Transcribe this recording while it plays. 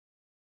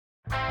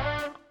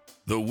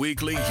The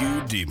Weekly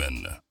Hugh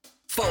Demon.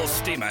 Full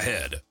steam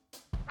ahead.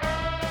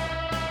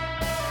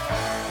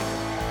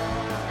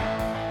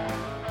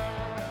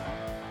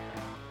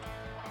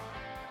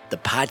 The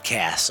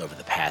podcasts over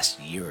the past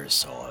year or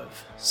so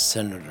have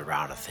centered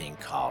around a thing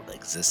called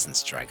Existence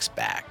Strikes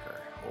Back,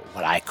 or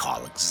what I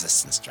call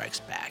Existence Strikes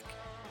Back.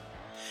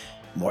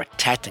 More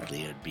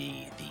technically, it would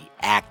be the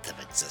act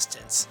of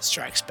existence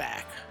strikes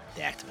back.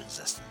 The act of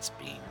existence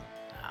being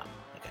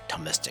like a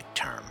Thomistic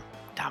term,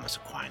 Thomas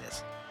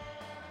Aquinas.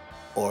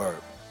 Or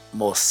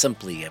most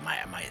simply, I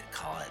might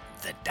call it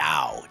the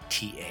Tao,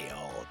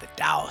 T-A-O, the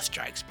Tao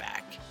strikes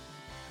back.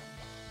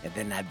 And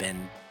then I've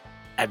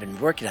been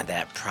working on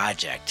that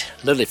project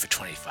literally for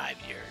 25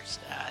 years.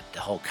 The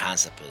whole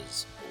concept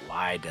is,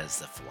 why does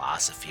the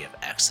philosophy of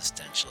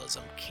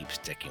existentialism keep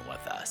sticking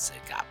with us?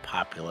 It got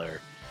popular,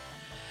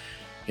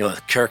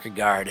 with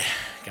Kierkegaard,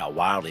 got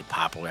wildly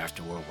popular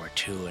after World War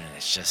II, and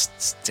it just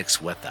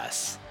sticks with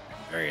us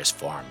in various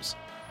forms.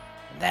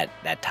 And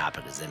that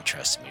topic has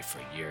interested me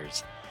for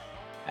years.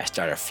 I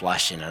started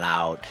fleshing it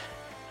out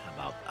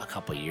about a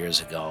couple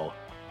years ago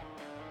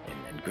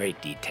in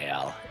great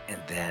detail, and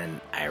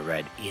then I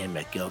read Ian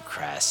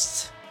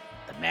McGilchrist's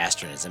The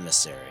Master and His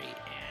Emissary,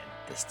 and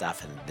the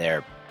stuff in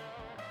there,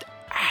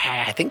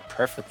 I think,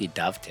 perfectly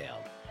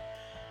dovetailed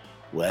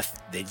with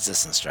the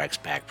Existence Strikes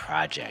Back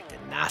project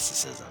and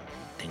Gnosticism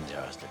and things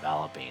I was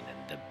developing,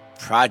 and the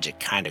project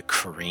kind of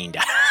careened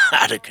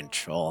out of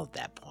control at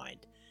that point.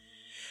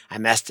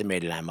 I'm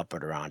estimating I'm up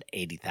at around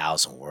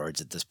 80,000 words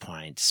at this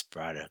point,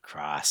 spread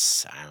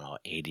across,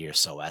 80 or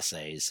so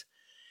essays.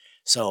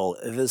 So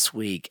this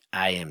week,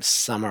 I am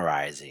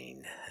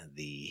summarizing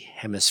the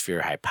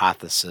Hemisphere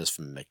hypothesis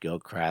from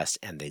McGilchrist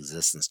and the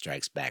Existence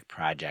Strikes Back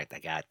project. I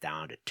got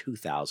down to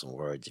 2,000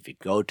 words. If you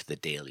go to the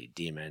Daily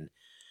Demon,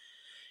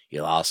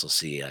 you'll also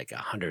see like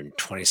a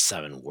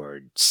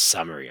 127-word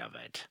summary of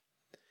it.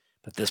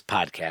 But this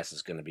podcast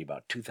is going to be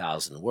about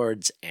 2,000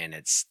 words, and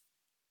it's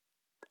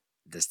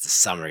just the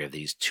summary of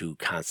these two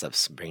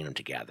concepts, bringing them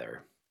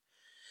together.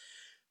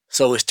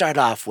 So we start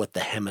off with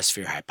the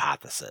Hemisphere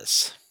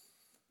hypothesis.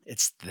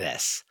 It's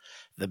this: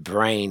 the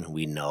brain,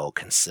 we know,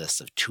 consists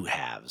of two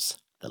halves,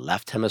 the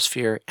left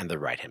hemisphere and the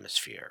right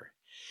hemisphere.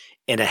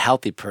 In a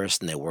healthy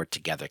person, they work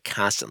together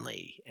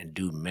constantly and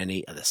do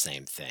many of the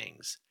same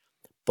things.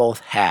 Both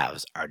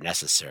halves are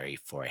necessary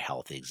for a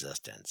healthy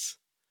existence.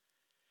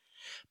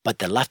 But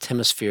the left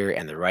hemisphere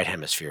and the right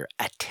hemisphere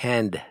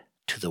attend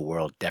to the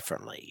world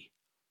differently.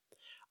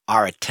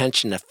 Our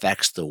attention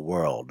affects the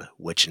world,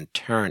 which in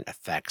turn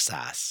affects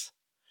us.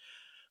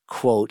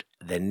 Quote,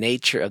 the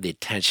nature of the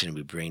attention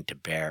we bring to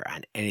bear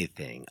on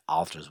anything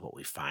alters what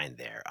we find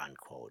there,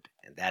 unquote.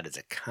 And that is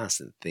a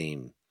constant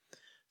theme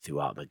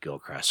throughout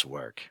McGilchrist's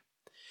work.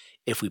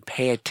 If we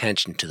pay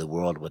attention to the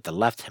world with the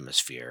left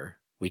hemisphere,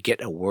 we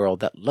get a world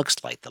that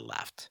looks like the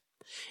left.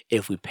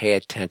 If we pay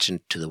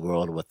attention to the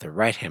world with the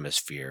right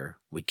hemisphere,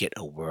 we get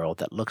a world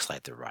that looks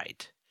like the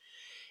right.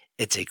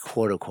 It's a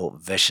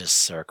quote-unquote vicious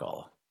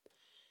circle.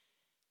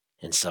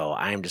 And so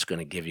I'm just going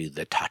to give you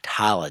the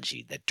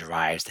tautology that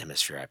drives the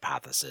hemisphere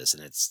hypothesis.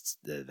 And it's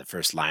the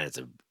first line is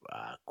a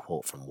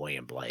quote from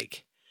William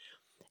Blake.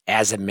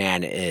 As a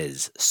man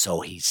is, so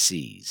he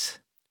sees.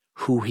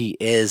 Who he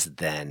is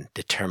then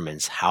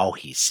determines how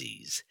he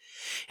sees.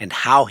 And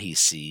how he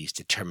sees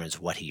determines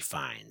what he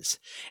finds.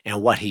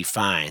 And what he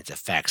finds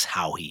affects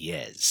how he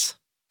is.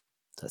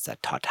 So it's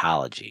that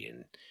tautology.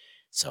 And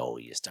so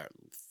you start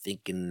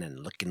thinking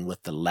and looking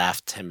with the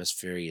left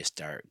hemisphere, you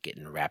start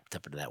getting wrapped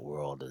up into that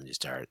world, and you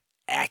start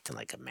acting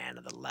like a man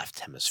of the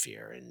left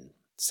hemisphere, and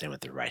same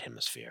with the right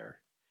hemisphere.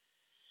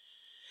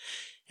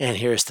 And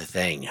here's the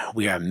thing: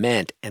 we are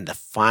meant in the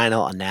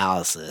final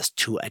analysis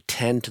to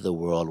attend to the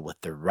world with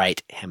the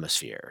right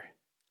hemisphere.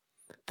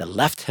 The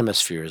left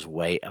hemisphere's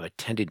way of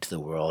attending to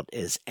the world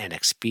is an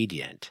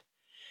expedient.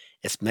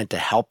 It's meant to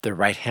help the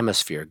right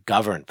hemisphere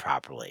govern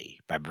properly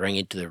by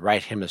bringing to the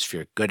right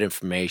hemisphere good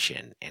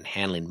information and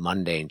handling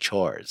mundane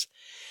chores.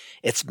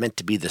 It's meant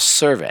to be the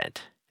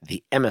servant,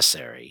 the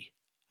emissary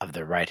of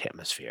the right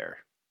hemisphere.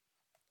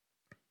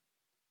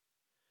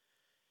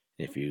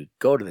 If you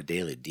go to the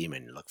Daily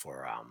Demon and look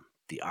for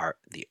the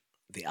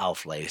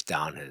elf lays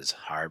down his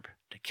harp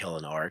to kill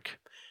an orc,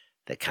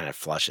 that kind of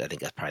flushes. I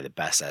think that's probably the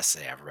best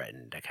essay I've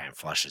written. That kind of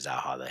flushes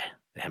out how the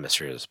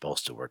hemisphere is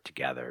supposed to work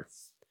together.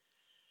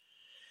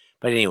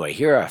 But anyway,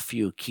 here are a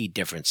few key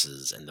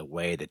differences in the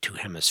way the two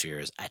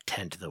hemispheres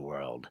attend to the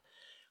world.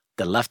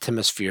 The left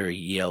hemisphere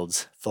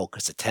yields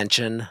focused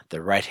attention.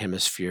 The right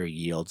hemisphere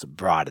yields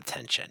broad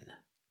attention.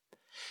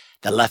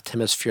 The left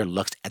hemisphere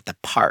looks at the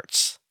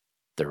parts.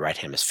 The right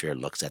hemisphere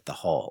looks at the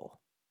whole.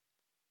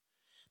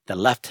 The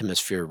left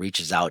hemisphere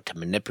reaches out to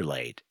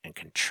manipulate and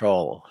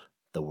control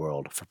the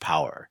world for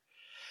power.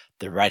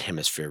 The right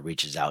hemisphere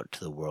reaches out to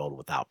the world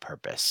without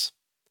purpose.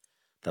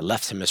 The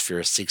left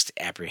hemisphere seeks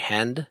to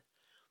apprehend.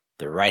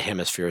 The right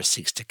hemisphere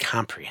seeks to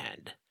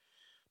comprehend.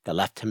 The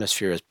left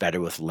hemisphere is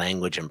better with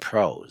language and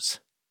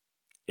prose.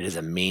 It is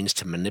a means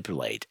to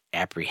manipulate,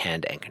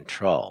 apprehend, and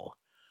control.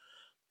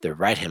 The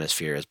right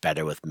hemisphere is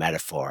better with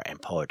metaphor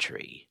and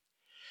poetry.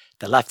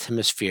 The left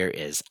hemisphere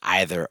is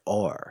either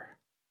or.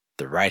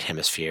 The right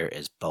hemisphere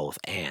is both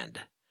and.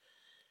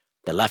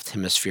 The left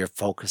hemisphere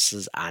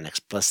focuses on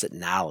explicit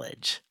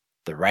knowledge.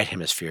 The right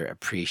hemisphere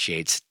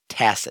appreciates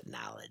tacit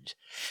knowledge.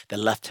 The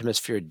left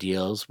hemisphere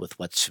deals with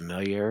what's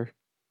familiar.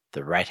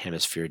 The right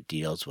hemisphere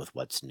deals with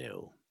what's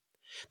new.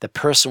 The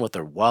person with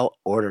a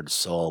well-ordered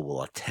soul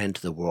will attend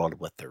to the world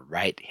with the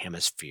right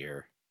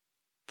hemisphere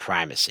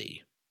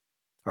primacy,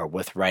 or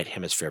with right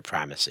hemisphere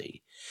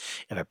primacy.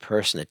 If a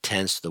person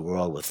attends to the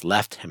world with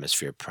left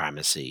hemisphere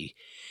primacy,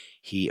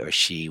 he or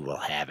she will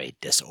have a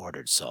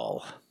disordered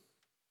soul.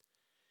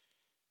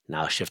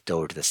 Now shift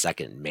over to the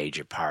second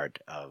major part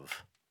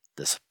of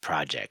this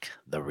project,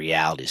 the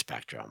reality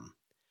spectrum.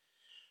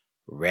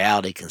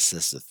 Reality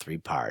consists of three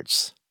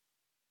parts.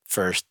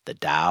 First, the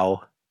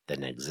Tao,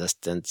 then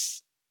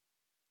existence,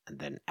 and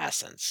then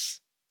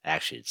essence.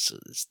 Actually,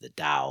 it's the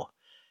Tao,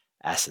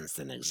 essence,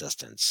 then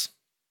existence.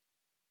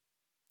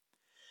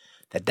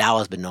 The Tao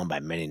has been known by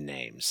many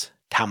names.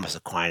 Thomas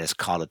Aquinas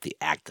called it the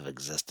act of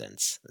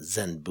existence.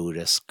 Zen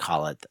Buddhists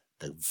call it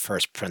the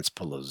first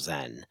principle of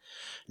Zen,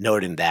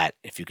 noting that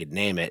if you could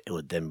name it, it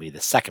would then be the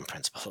second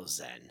principle of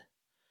Zen.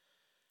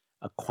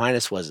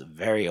 Aquinas was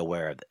very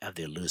aware of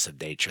the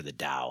elusive nature of the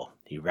Tao.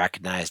 He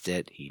recognized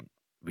it, he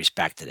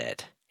respected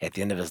it. At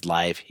the end of his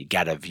life, he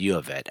got a view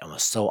of it and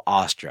was so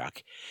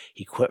awestruck,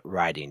 he quit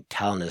writing,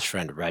 telling his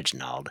friend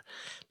Reginald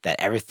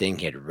that everything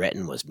he had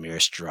written was mere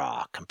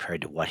straw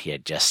compared to what he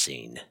had just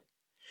seen.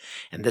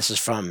 And this is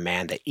from a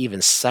man that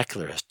even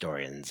secular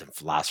historians and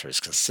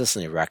philosophers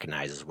consistently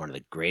recognize as one of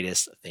the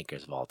greatest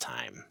thinkers of all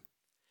time.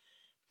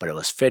 But it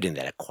was fitting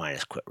that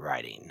Aquinas quit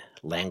writing.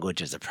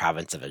 Language is the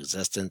province of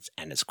existence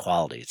and its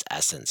qualities,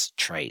 essence,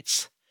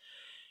 traits.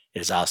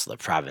 It is also the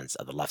province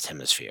of the left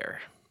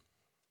hemisphere.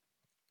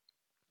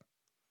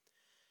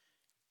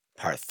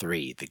 Part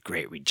 3, the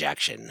Great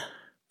Rejection.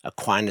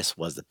 Aquinas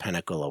was the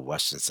pinnacle of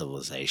Western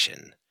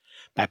civilization.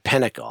 By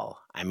pinnacle,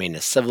 I mean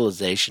a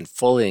civilization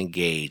fully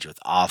engaged with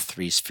all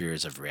three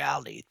spheres of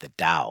reality, the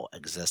Tao,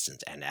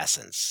 existence, and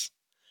essence.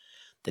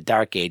 The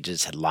Dark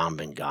Ages had long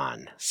been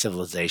gone.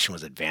 Civilization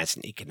was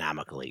advancing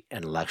economically,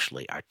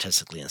 intellectually,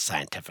 artistically, and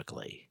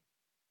scientifically.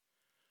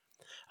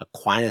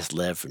 Aquinas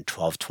lived from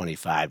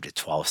 1225 to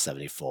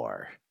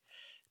 1274.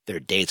 They're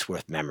dates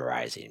worth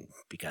memorizing,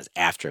 because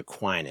after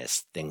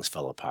Aquinas, things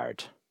fell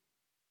apart.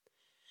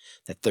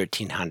 The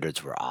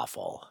 1300s were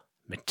awful.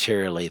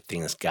 Materially,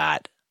 things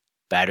got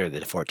better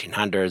than the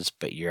 1400s,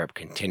 but Europe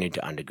continued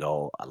to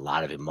undergo a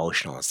lot of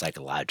emotional and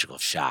psychological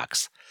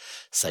shocks,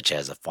 such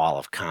as the fall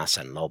of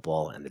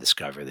Constantinople and the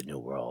discovery of the New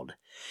World.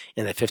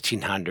 In the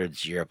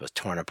 1500s, Europe was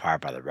torn apart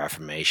by the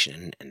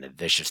Reformation and the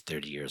vicious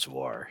 30 Years'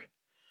 War.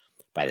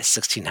 By the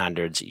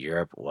 1600s,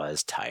 Europe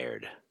was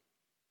tired.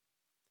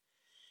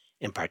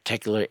 In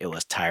particular, it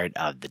was tired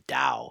of the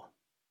Tao.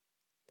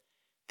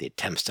 The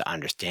attempts to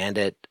understand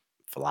it,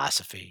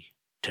 philosophy,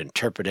 to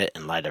interpret it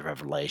in light of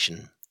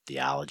revelation,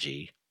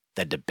 theology,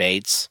 the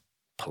debates,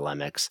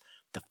 polemics,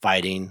 the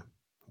fighting,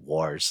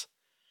 wars.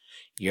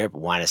 Europe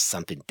wanted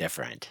something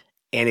different,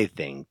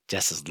 anything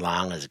just as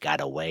long as it got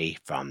away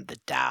from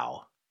the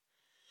Tao.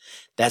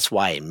 That's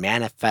why a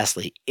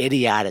manifestly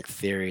idiotic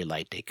theory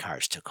like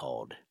Descartes took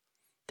hold.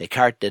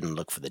 Descartes didn't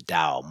look for the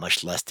Tao,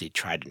 much less did he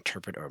try to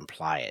interpret or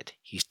imply it.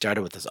 He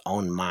started with his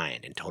own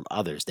mind and told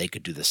others they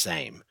could do the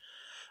same.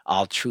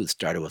 All truth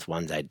started with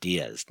one's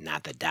ideas,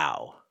 not the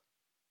Tao.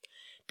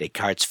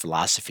 Descartes'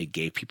 philosophy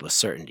gave people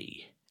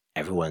certainty.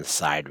 Everyone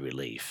sighed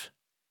relief.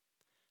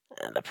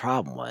 And the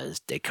problem was,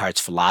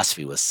 Descartes'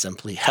 philosophy was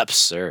simply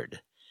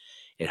absurd.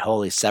 It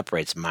wholly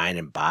separates mind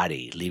and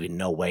body, leaving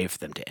no way for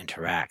them to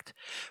interact,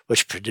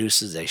 which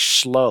produces a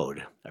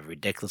shitload of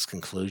ridiculous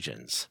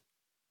conclusions.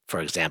 For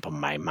example,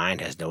 my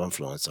mind has no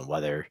influence on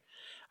whether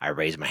I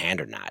raise my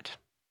hand or not.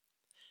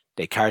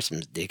 Descartes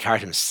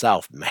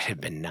himself might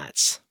have been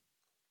nuts.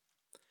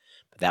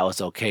 But that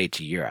was okay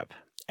to Europe.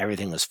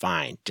 Everything was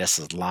fine, just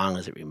as long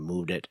as it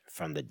removed it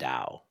from the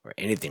Tao. Or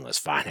anything was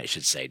fine, I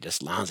should say,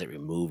 just as long as it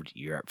removed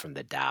Europe from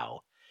the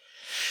Tao.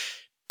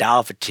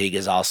 Tao fatigue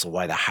is also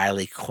why the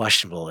highly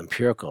questionable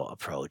empirical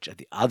approach of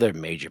the other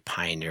major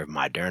pioneer of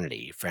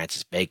modernity,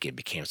 Francis Bacon,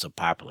 became so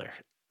popular.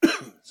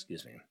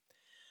 Excuse me.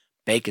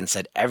 Bacon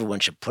said everyone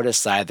should put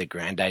aside the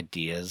grand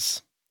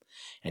ideas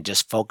and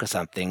just focus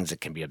on things that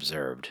can be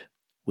observed.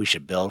 We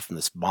should build from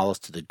the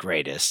smallest to the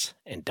greatest,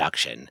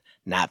 induction,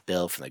 not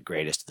build from the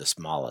greatest to the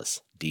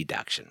smallest,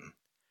 deduction.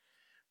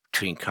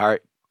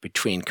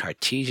 Between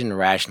Cartesian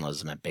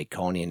rationalism and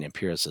Baconian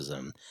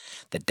empiricism,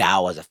 the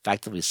Tao was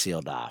effectively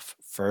sealed off.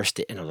 First,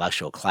 the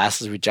intellectual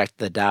classes rejected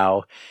the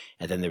Tao,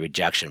 and then the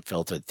rejection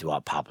filtered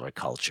throughout popular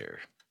culture.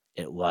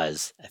 It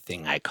was a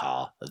thing I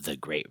call the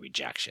Great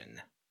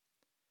Rejection.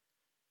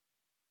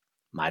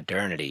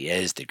 Modernity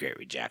is the Great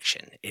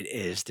Rejection. It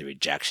is the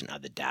rejection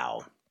of the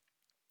Tao.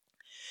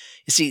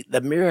 You see,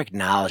 the mere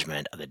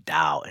acknowledgement of the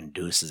Tao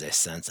induces a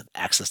sense of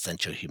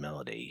existential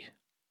humility.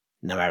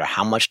 No matter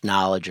how much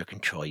knowledge or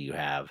control you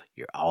have,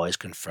 you're always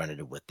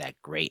confronted with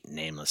that great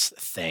nameless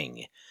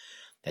thing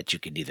that you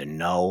can neither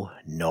know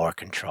nor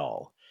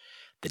control.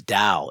 The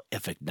Tao,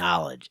 if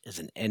acknowledged, is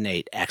an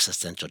innate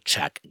existential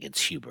check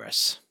against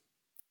hubris.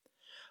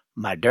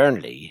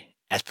 Modernity,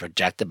 as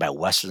projected by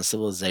Western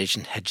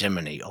civilization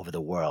hegemony over the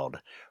world,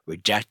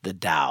 rejected the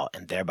Tao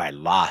and thereby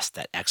lost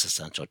that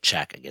existential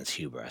check against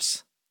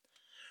hubris.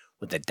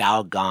 With the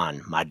Tao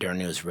gone,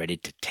 modernity was ready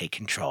to take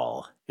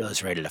control. It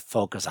was ready to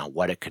focus on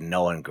what it could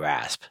know and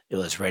grasp. It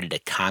was ready to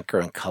conquer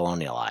and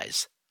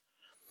colonialize.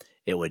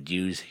 It would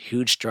use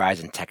huge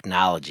strides in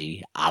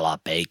technology, a la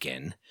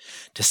Bacon,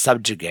 to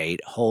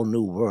subjugate whole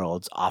new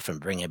worlds, often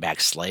bringing back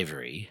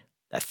slavery,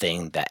 a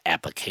thing that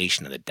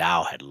application of the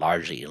Tao had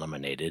largely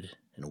eliminated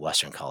in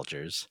Western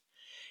cultures,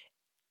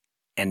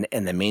 and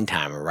in the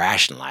meantime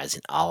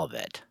rationalizing all of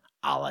it,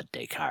 a la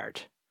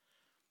Descartes.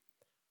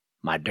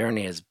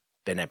 Modernity has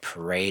been a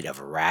parade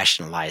of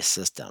rationalized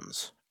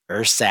systems,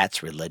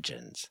 ersatz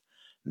religions,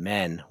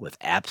 men with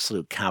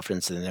absolute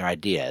confidence in their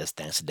ideas,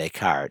 thanks to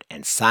Descartes,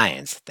 and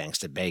science, thanks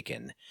to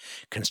Bacon,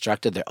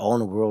 constructed their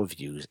own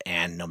worldviews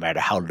and, no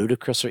matter how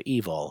ludicrous or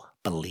evil,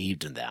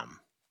 believed in them.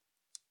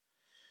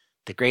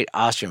 The great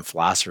Austrian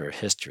philosopher of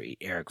history,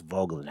 Erich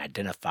Vogelin,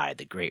 identified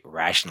the great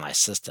rationalized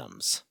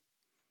systems,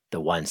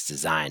 the ones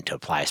designed to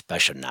apply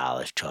special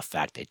knowledge to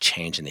effect a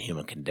change in the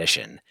human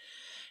condition,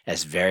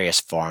 as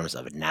various forms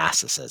of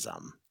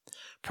Gnosticism,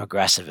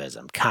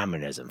 progressivism,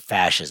 communism,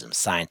 fascism,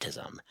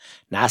 scientism.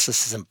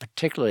 Gnosticism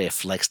particularly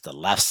afflicts the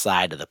left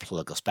side of the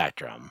political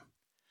spectrum,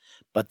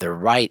 but the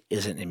right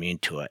isn't immune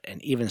to it,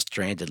 and even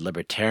strains of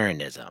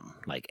libertarianism,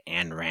 like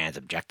Ayn Rand's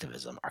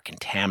objectivism, are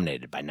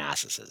contaminated by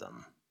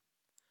Gnosticism.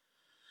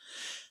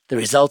 The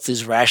results of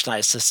these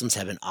rationalized systems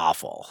have been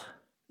awful.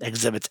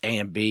 Exhibits A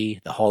and B,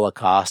 the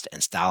Holocaust,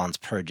 and Stalin's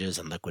purges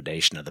and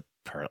liquidation of the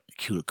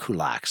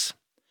kulaks.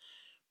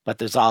 But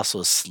there's also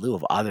a slew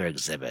of other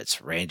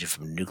exhibits, ranging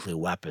from nuclear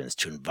weapons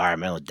to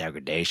environmental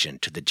degradation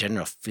to the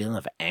general feeling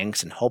of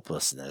angst and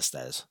hopelessness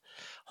that has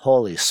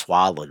wholly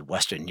swallowed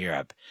Western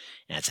Europe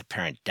and its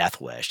apparent death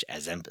wish,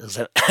 as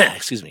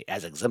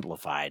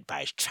exemplified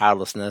by its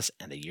childlessness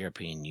and the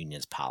European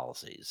Union's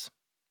policies.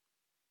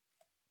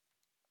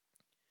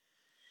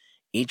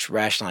 Each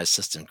rationalized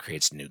system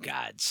creates new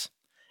gods,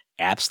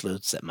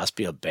 absolutes that must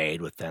be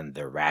obeyed within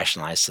their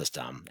rationalized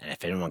system, and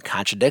if anyone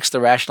contradicts the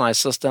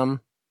rationalized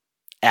system,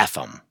 F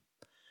them.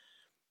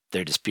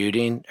 They're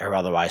disputing or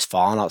otherwise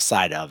falling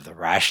outside of the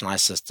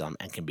rationalized system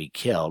and can be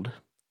killed,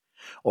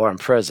 or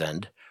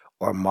imprisoned,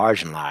 or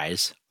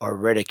marginalized, or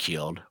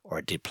ridiculed,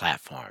 or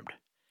deplatformed.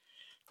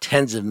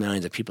 Tens of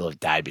millions of people have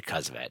died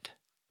because of it.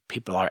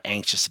 People are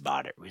anxious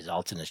about it,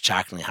 resulting in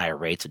shockingly high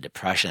rates of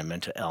depression and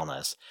mental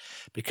illness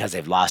because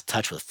they've lost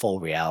touch with full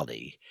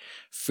reality.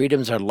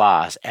 Freedoms are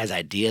lost as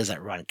ideas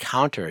that run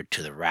counter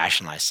to the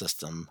rationalized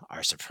system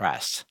are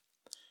suppressed.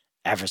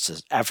 Efforts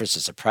to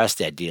suppress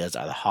the ideas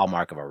are the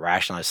hallmark of a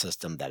rationalized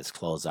system that is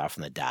closed off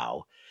from the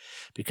Tao,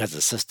 because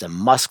the system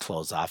must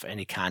close off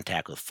any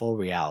contact with full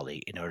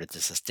reality in order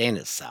to sustain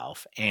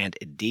itself, and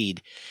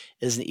indeed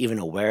isn't even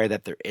aware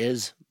that there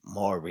is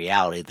more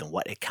reality than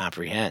what it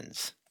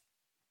comprehends.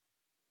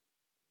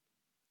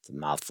 It's a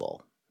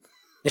mouthful.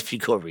 If you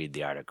go read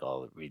the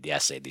article, read the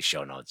essay, the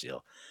show notes,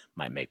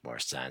 might make more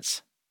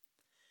sense.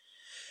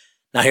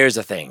 Now, here's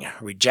the thing.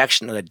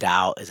 Rejection of the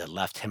Tao is a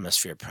left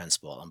hemisphere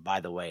principle. And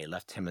by the way,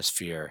 left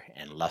hemisphere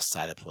and left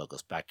side of the political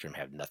spectrum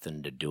have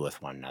nothing to do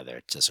with one another.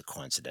 It's just a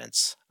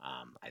coincidence,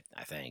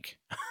 I think.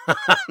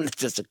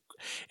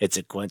 It's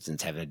a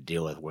coincidence having to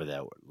deal with where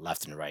the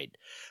left and right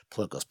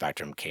political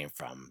spectrum came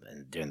from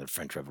during the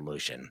French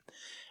Revolution.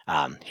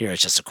 Here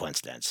it's just a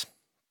coincidence.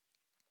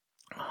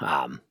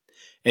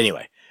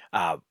 Anyway,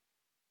 but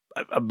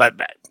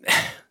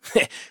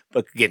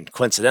again,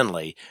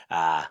 coincidentally,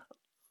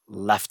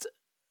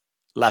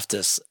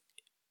 leftist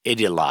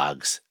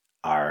ideologues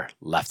are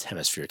left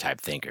hemisphere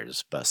type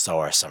thinkers, but so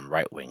are some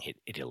right-wing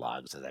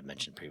ideologues, as I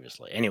mentioned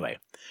previously. Anyway,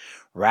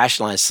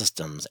 rationalized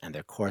systems and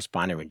their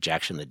corresponding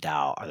rejection of the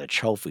Tao are the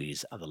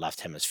trophies of the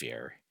left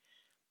hemisphere.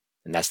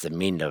 And that's the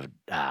meaning of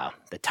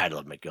the title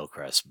of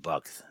McGilchrist's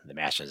book, The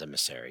Master's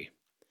Emissary.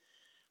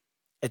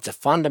 It's a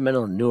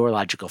fundamental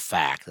neurological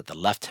fact that the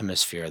left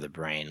hemisphere of the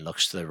brain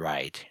looks to the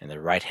right and the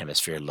right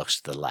hemisphere looks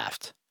to the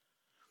left.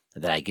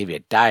 And then I give you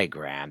a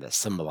diagram that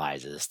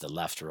symbolizes the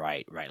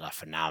left-right, right-left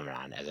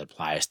phenomenon as it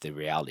applies to the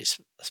reality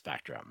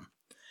spectrum.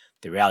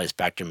 The reality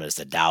spectrum is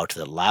the Tao to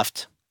the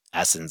left,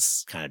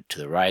 essence kind of to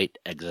the right,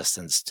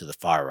 existence to the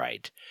far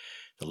right.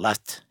 The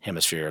left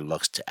hemisphere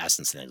looks to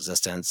essence and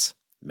existence,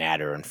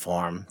 matter and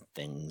form,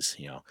 things,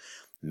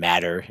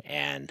 matter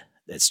and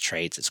its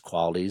traits, its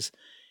qualities.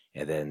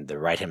 And then the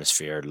right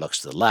hemisphere looks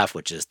to the left,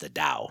 which is the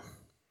Tao,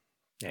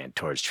 and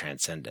towards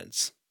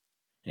transcendence.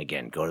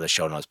 Again, go to the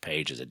show notes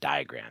page. There's a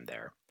diagram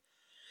there.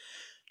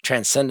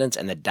 Transcendence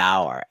and the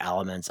Tao are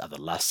elements of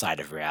the left side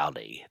of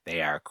reality.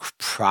 They are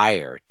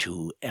prior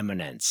to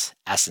immanence,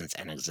 essence,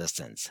 and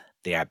existence.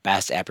 They are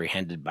best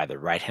apprehended by the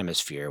right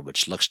hemisphere,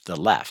 which looks to the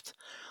left.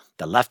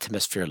 The left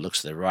hemisphere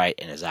looks to the right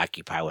and is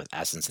occupied with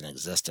essence and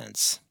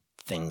existence,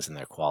 things and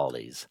their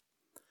qualities.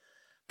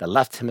 The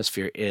left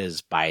hemisphere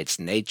is, by its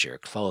nature,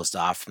 closed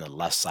off from the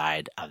left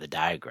side of the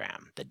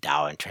diagram, the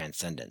Tao and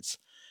transcendence.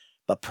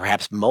 But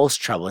perhaps most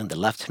troubling, the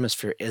left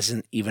hemisphere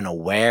isn't even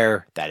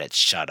aware that it's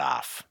shut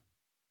off.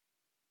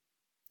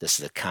 This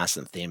is a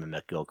constant theme in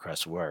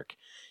McGilchrist's work.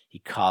 He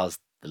calls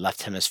the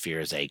left hemisphere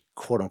as a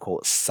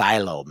quote-unquote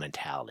silo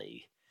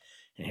mentality.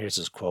 And here's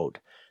his quote: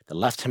 "The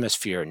left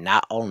hemisphere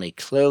not only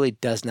clearly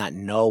does not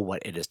know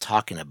what it is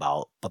talking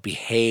about, but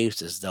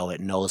behaves as though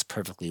it knows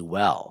perfectly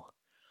well.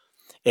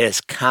 It is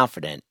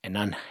confident and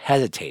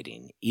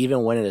unhesitating,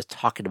 even when it is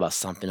talking about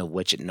something of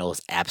which it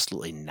knows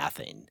absolutely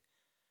nothing.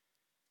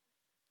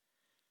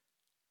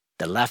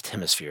 The left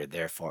hemisphere,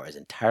 therefore, is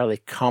entirely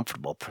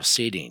comfortable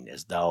proceeding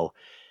as though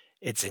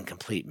it's in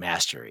complete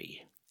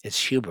mastery.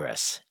 It's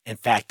hubris. In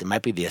fact, it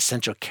might be the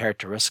essential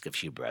characteristic of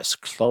hubris,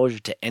 closure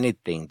to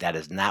anything that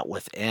is not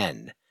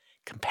within,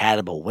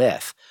 compatible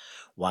with,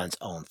 one's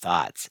own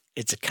thoughts.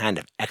 It's a kind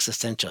of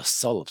existential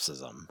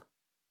solipsism,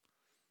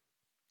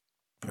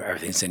 where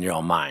everything's in your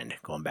own mind,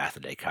 going back to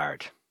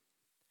Descartes."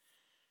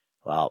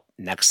 Well,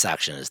 next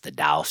section is the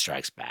Tao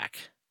strikes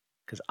back.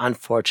 Because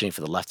unfortunately for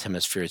the left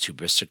hemisphere's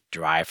hubristic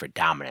drive for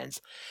dominance,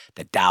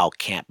 the Tao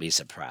can't be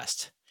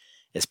suppressed.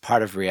 It's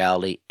part of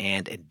reality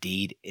and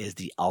indeed is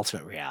the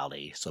ultimate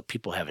reality, so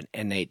people have an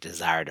innate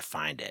desire to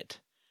find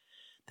it.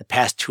 The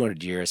past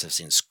 200 years have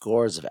seen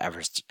scores of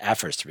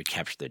efforts to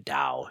recapture the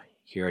Tao.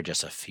 Here are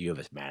just a few of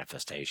its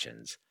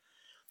manifestations: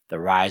 the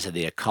rise of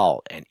the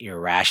occult and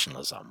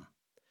irrationalism,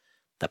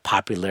 the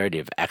popularity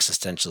of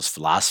existentialist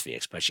philosophy,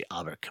 especially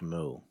Albert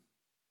Camus,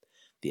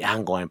 the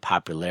ongoing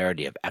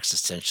popularity of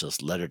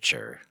existentialist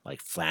literature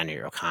like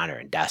Flannery O'Connor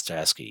and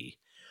Dostoevsky,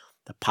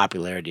 the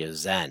popularity of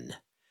Zen,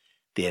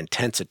 the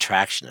intense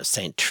attraction of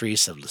St.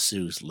 Teresa of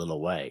Lisieux's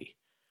Little Way,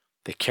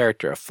 the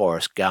character of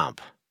Forrest Gump,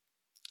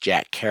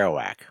 Jack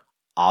Kerouac,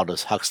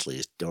 Aldous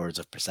Huxley's Doors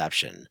of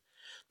Perception,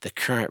 the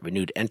current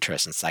renewed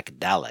interest in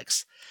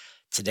psychedelics,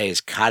 today's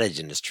cottage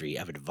industry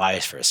of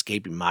advice for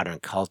escaping modern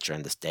culture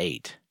and the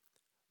state,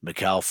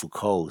 Michel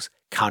Foucault's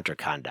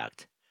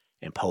counterconduct,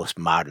 and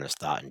postmodernist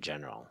thought in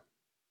general.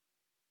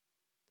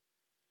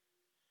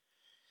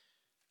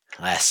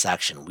 Last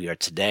section, we are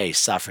today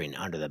suffering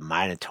under the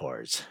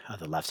minotaurs of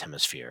the left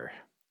hemisphere.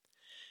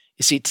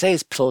 You see,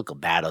 today's political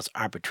battles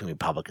aren't between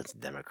Republicans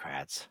and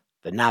Democrats.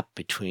 They're not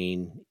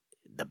between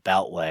the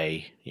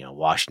Beltway,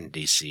 Washington,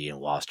 D.C. and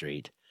Wall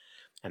Street,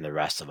 and the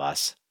rest of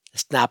us.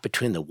 It's not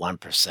between the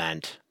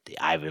 1%, the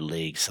Ivy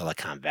League,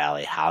 Silicon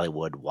Valley,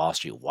 Hollywood, Wall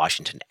Street,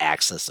 Washington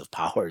axis of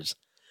powers.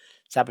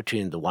 It's not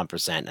between the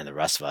 1% and the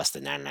rest of us,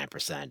 the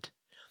 99%.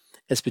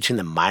 It's between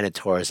the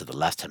minotaurs of the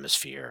left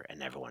hemisphere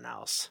and everyone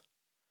else.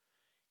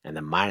 And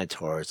the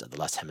minotaurs of the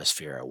left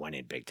hemisphere are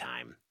winning big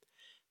time.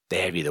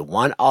 They have either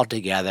won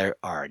altogether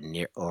or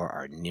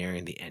are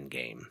nearing the end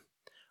game.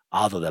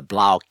 Although the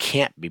Blau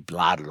can't be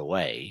blotted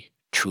away,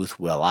 truth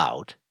will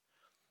out.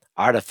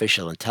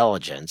 Artificial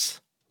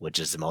intelligence, which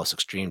is the most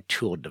extreme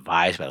tool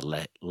devised by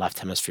the left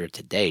hemisphere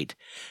to date,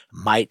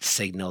 might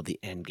signal the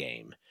end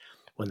game,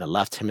 when the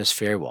left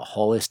hemisphere will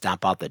wholly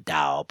stomp out the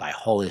Tao by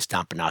wholly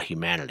stomping out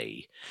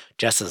humanity,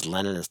 just as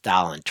Lenin and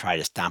Stalin tried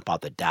to stomp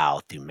out the Tao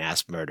through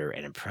mass murder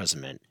and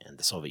imprisonment in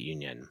the Soviet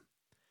Union.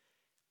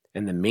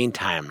 In the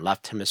meantime,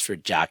 left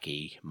hemisphere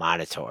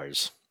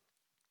minotaurs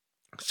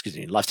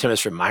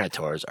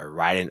are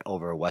riding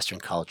over Western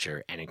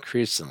culture and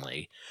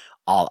increasingly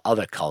all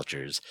other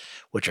cultures,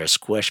 which are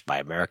squished by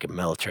American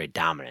military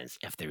dominance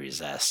if they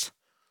resist.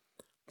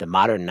 The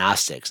modern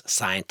Gnostics,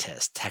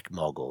 scientists, tech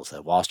moguls,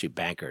 and Wall Street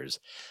bankers,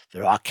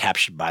 they're all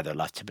captured by their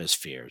left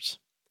hemispheres.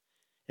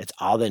 It's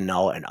all they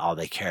know and all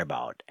they care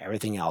about.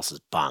 Everything else is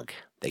bunk.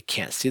 They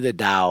can't see the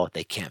Tao,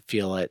 they can't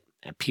feel it,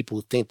 and people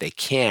who think they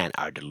can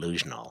are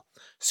delusional,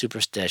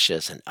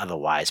 superstitious, and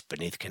otherwise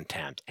beneath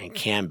contempt, and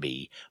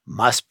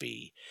must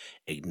be,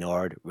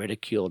 ignored,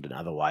 ridiculed, and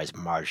otherwise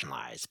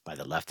marginalized by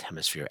the left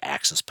hemisphere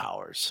axis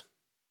powers.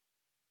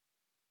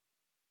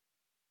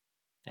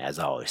 As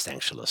always,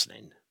 thanks for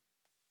listening.